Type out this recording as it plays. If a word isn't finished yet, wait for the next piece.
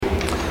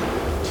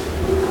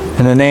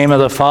In the name of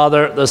the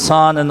Father, the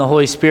Son, and the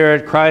Holy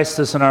Spirit, Christ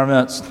is in our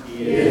midst.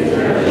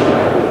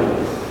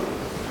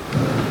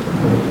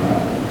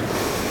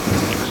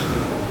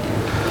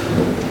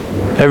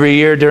 Every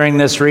year during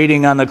this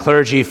reading on the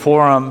Clergy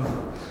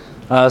Forum,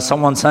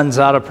 someone sends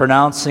out a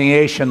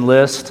pronunciation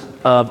list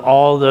of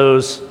all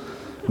those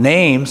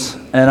names,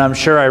 and I'm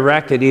sure I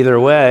wrecked it either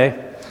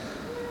way.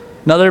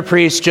 Another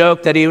priest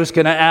joked that he was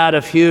going to add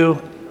a few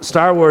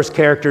Star Wars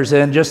characters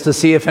in just to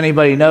see if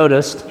anybody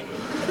noticed.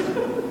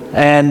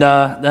 And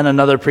then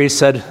another priest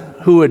said,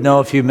 who would know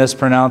if you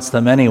mispronounced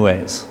them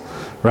anyways,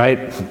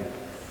 right?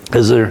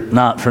 Because they're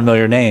not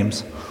familiar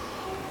names.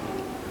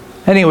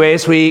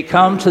 Anyways, we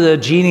come to the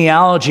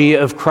genealogy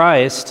of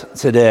Christ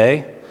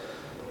today,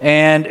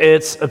 and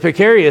it's a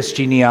precarious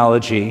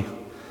genealogy.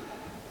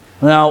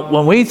 Now,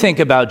 when we think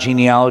about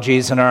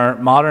genealogies in our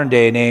modern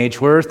day and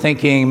age, we're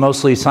thinking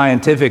mostly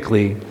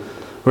scientifically.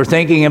 We're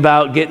thinking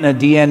about getting a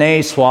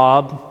DNA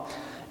swab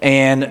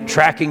and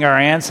tracking our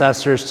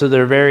ancestors to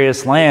their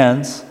various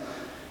lands.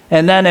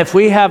 And then if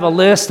we have a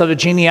list of a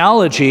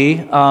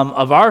genealogy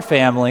of our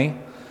family,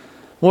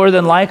 more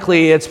than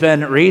likely it's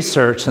been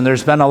researched, and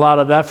there's been a lot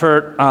of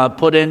effort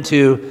put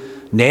into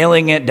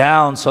nailing it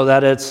down so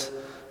that it's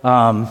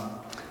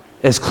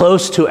as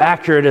close to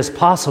accurate as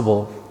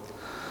possible.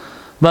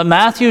 But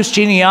Matthew's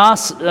genealogy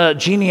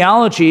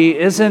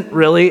isn't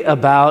really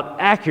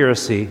about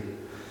accuracy,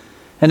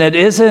 and it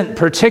isn't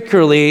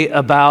particularly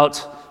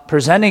about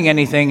presenting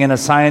anything in a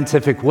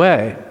scientific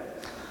way.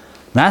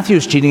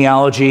 Matthew's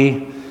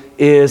genealogy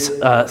is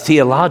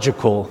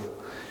theological.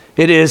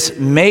 It is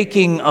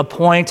making a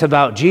point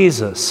about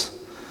Jesus.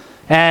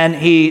 And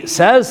he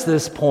says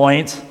this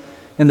point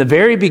in the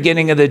very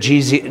beginning of the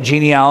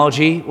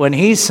genealogy when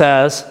he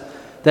says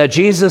that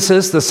Jesus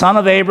is the son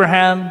of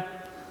Abraham,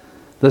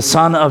 the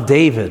son of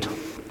David.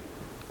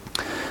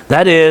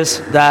 That is,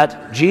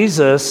 that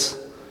Jesus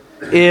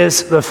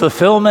is the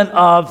fulfillment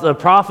of the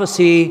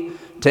prophecy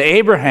to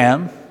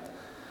Abraham,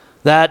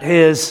 that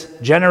his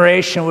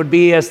generation would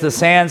be as the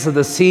sands of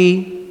the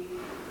sea,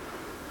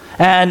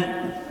 and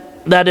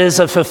that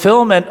is a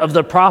fulfillment of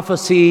the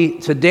prophecy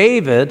to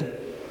David,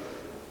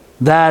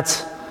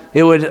 that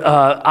it would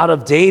out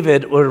of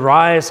David would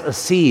rise a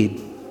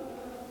seed.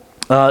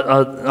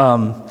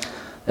 So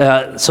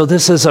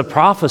this is a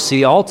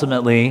prophecy.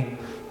 Ultimately,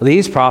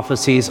 these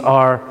prophecies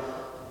are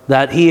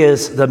that he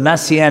is the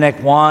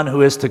Messianic one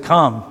who is to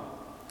come.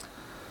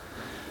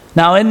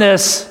 Now, in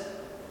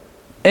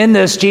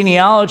this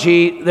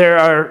genealogy,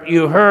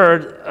 you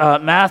heard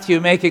Matthew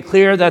make it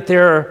clear that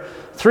there are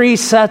 3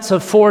 sets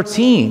of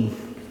 14.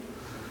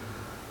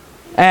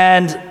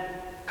 And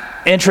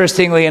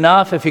interestingly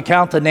enough, if you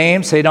count the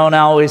names, they don't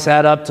always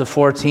add up to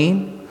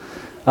 14.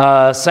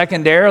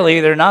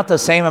 Secondarily, they're not the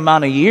same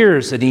amount of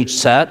years in each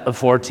set of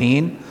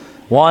 14.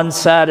 One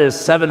set is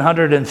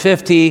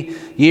 750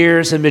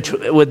 years in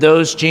between with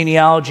those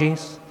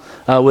genealogies,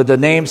 with the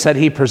names that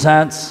he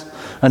presents.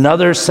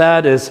 Another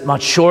set is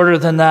much shorter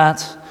than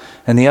that,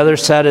 and the other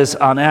set is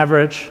on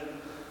average.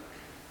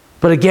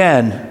 But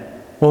again,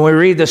 when we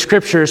read the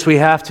scriptures, we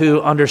have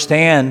to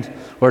understand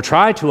or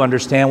try to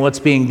understand what's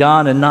being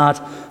done and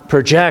not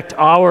project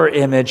our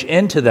image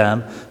into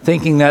them,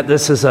 thinking that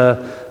this is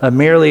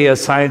merely a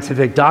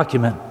scientific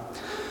document.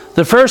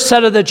 The first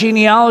set of the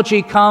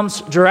genealogy comes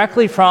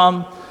directly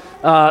from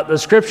the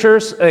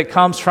scriptures. It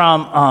comes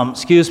from,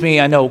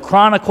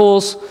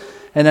 Chronicles,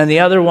 and then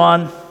the other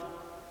one,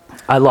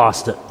 I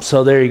lost it.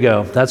 So there you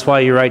go. That's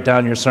why you write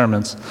down your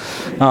sermons,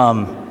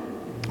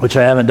 which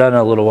I haven't done in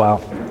a little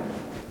while.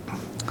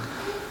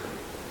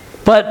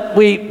 But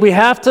we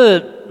have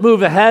to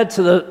move ahead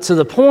to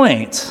the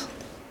point.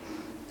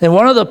 And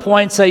one of the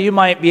points that you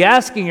might be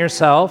asking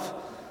yourself,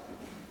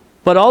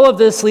 but all of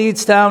this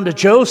leads down to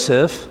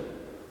Joseph,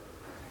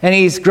 and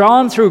he's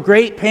gone through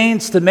great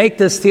pains to make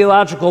this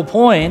theological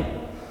point,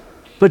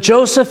 but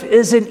Joseph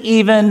isn't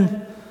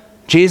even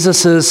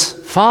Jesus'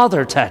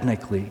 father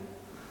technically,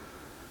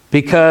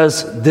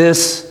 because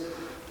this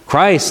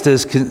Christ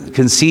is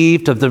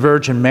conceived of the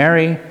Virgin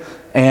Mary,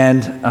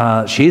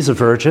 and she's a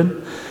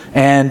virgin,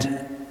 and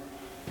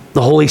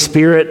the Holy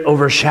Spirit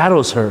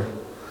overshadows her.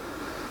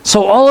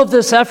 So all of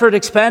this effort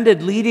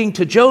expended leading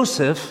to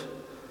Joseph,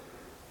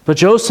 but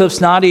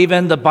Joseph's not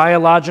even the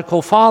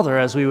biological father,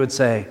 as we would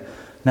say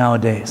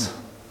nowadays.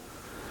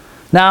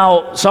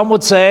 Now, some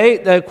would say,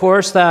 that, of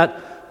course, that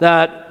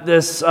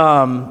this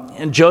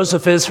and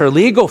Joseph is her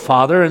legal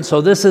father, and so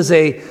this is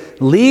a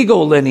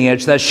legal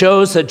lineage that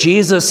shows that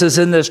Jesus is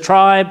in this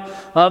tribe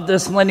of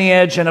this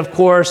lineage, and of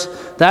course,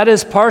 that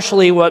is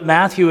partially what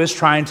Matthew is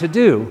trying to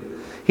do.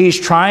 He's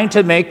trying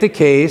to make the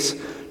case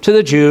to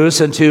the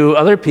Jews and to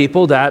other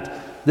people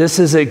that this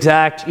is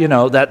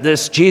that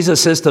this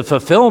Jesus is the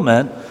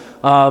fulfillment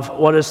of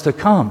what is to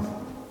come.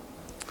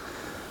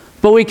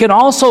 But we can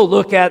also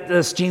look at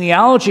this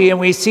genealogy and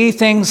we see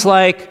things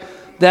like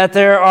that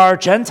there are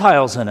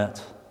Gentiles in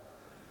it.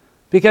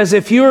 Because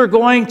if you are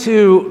going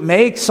to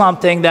make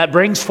something that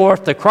brings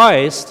forth the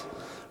Christ,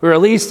 or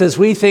at least as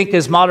we think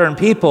as modern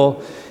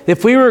people,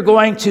 if we were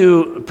going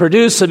to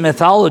produce a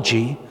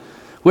mythology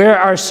where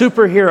our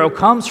superhero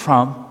comes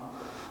from,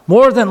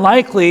 more than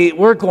likely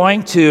we're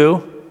going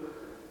to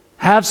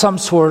have some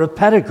sort of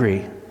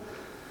pedigree.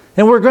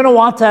 And we're going to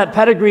want that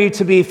pedigree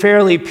to be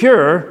fairly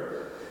pure,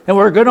 and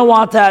we're going to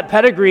want that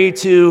pedigree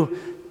to,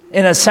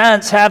 in a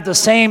sense, have the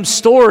same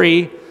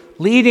story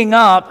leading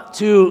up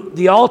to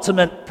the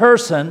ultimate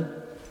person,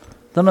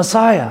 the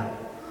Messiah.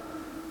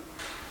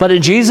 But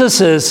in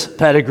Jesus'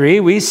 pedigree,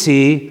 we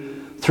see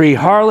 3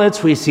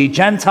 harlots, we see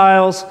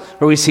Gentiles,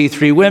 or we see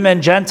 3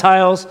 women,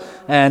 Gentiles,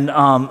 and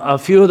a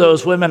few of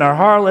those women are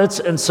harlots.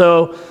 And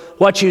so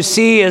what you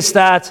see is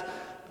that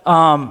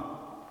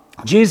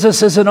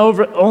Jesus isn't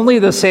only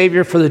the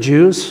Savior for the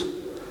Jews,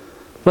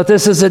 but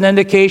this is an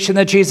indication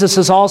that Jesus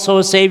is also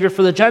a Savior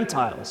for the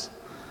Gentiles.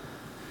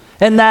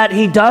 And that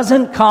he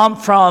doesn't come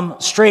from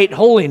straight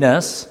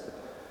holiness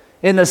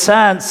in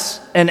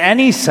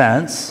any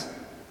sense,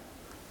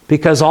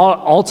 because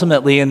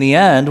ultimately in the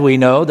end we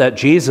know that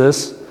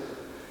Jesus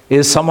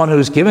is someone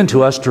who's given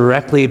to us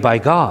directly by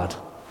God.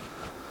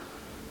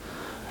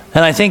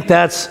 And I think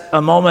that's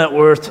a moment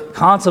worth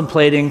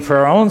contemplating for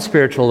our own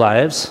spiritual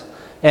lives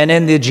and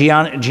in the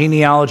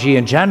genealogy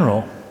in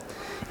general.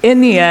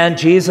 In the end,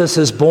 Jesus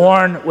is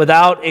born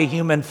without a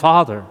human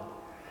father.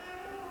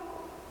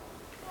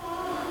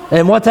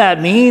 And what that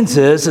means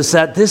is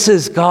that this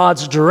is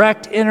God's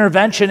direct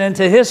intervention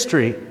into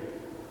history.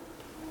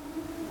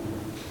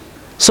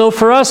 So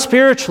for us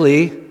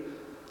spiritually,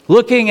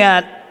 looking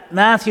at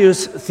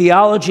Matthew's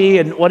theology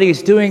and what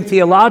he's doing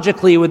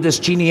theologically with this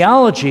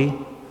genealogy,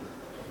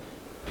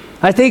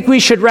 I think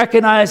we should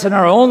recognize in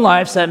our own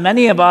lives that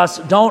many of us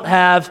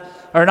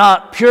are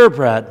not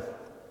purebred,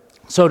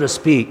 so to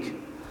speak.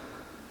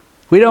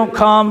 We don't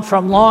come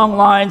from long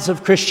lines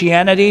of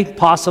Christianity,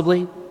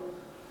 possibly.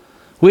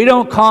 We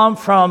don't come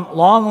from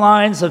long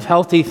lines of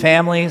healthy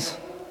families,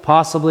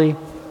 possibly.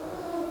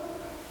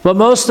 But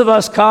most of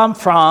us come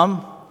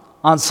from,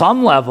 on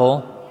some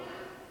level,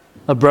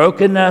 a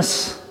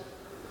brokenness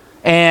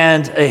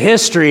and a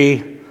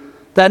history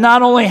that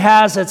not only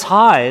has its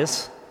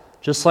highs,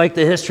 just like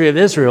the history of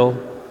Israel,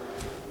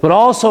 but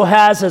also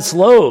has its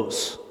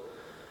lows.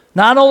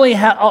 Not only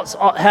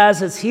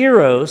has its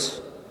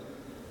heroes,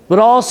 but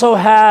also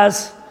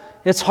has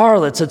its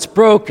harlots, its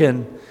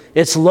broken,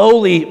 its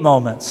lowly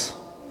moments.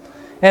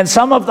 And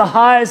some of the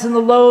highs and the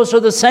lows are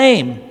the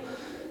same.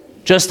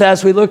 Just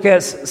as we look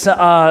at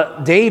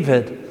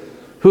David,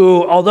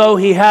 who, although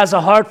he has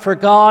a heart for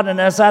God and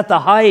is at the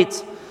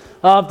height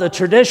of the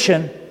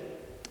tradition,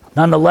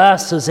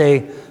 nonetheless is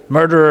a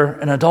murderer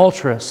and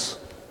adulteress.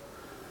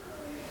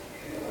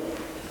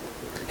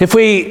 If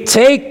we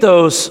take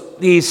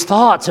these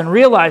thoughts and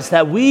realize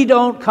that we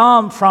don't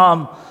come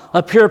from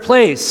a pure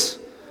place,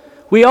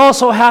 we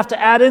also have to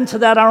add into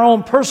that our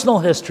own personal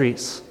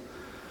histories,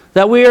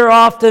 that we are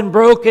often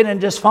broken and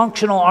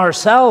dysfunctional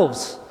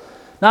ourselves.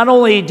 Not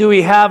only do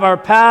we have our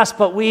past,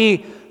 but we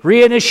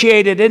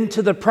reinitiate it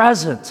into the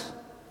present,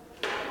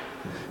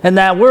 and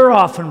that we're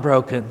often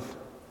broken.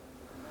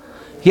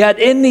 Yet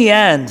in the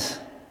end,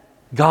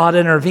 God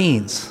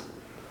intervenes.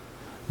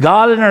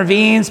 God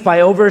intervenes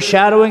by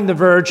overshadowing the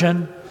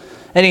virgin,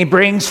 and he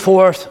brings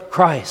forth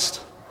Christ.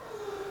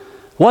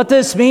 What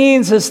this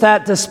means is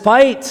that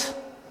despite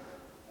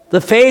the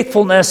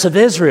faithfulness of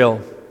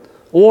Israel,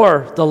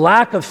 or the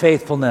lack of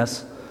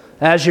faithfulness,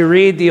 as you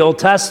read the Old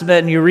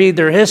Testament and you read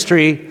their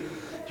history,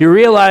 you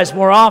realize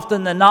more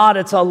often than not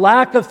it's a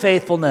lack of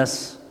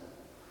faithfulness.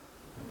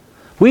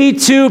 We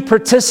too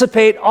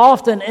participate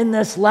often in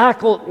this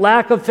lack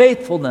of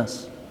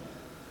faithfulness.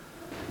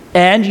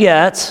 And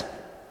yet,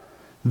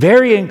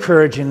 very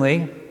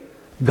encouragingly,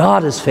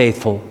 God is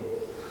faithful.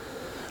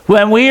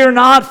 When we are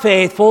not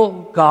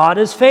faithful, God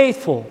is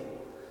faithful.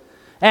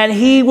 And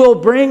he will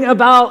bring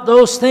about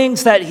those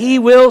things that he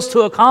wills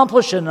to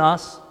accomplish in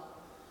us,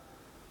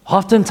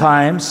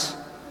 oftentimes,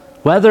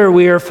 whether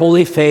we are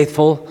fully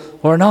faithful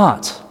or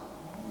not.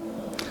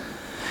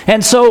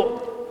 And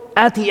so,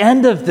 at the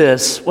end of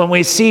this, when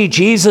we see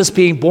Jesus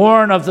being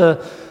born of the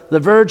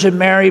Virgin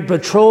Mary,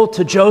 betrothed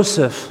to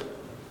Joseph,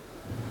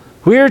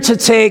 we are to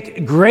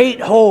take great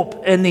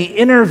hope in the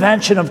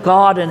intervention of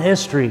God in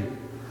history.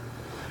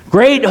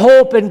 Great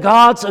hope in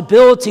God's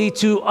ability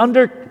to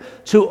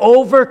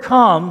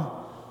overcome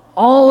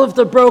all of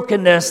the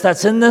brokenness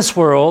that's in this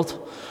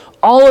world,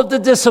 all of the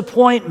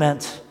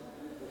disappointment,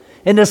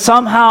 and to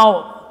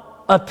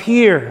somehow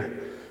appear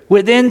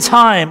within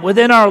time,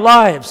 within our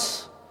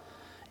lives,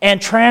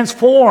 and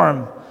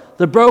transform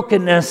the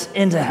brokenness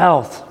into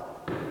health.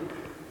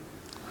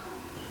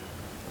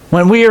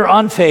 When we are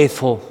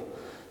unfaithful,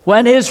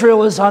 when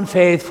Israel is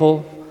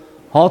unfaithful,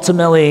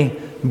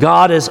 ultimately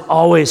God is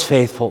always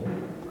faithful.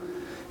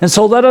 And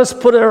so let us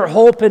put our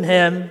hope in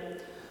him,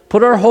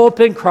 put our hope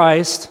in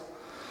Christ,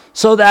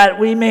 so that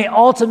we may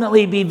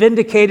ultimately be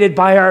vindicated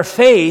by our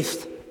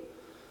faith,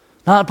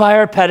 not by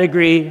our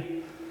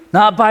pedigree,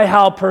 not by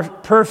how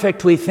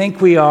perfect we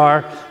think we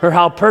are or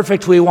how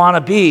perfect we want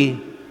to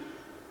be,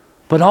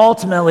 but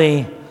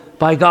ultimately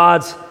by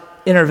God's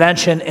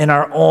intervention in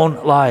our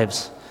own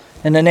lives.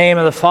 In the name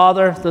of the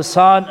Father, the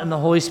Son, and the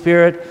Holy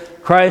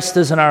Spirit, Christ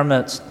is in our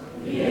midst.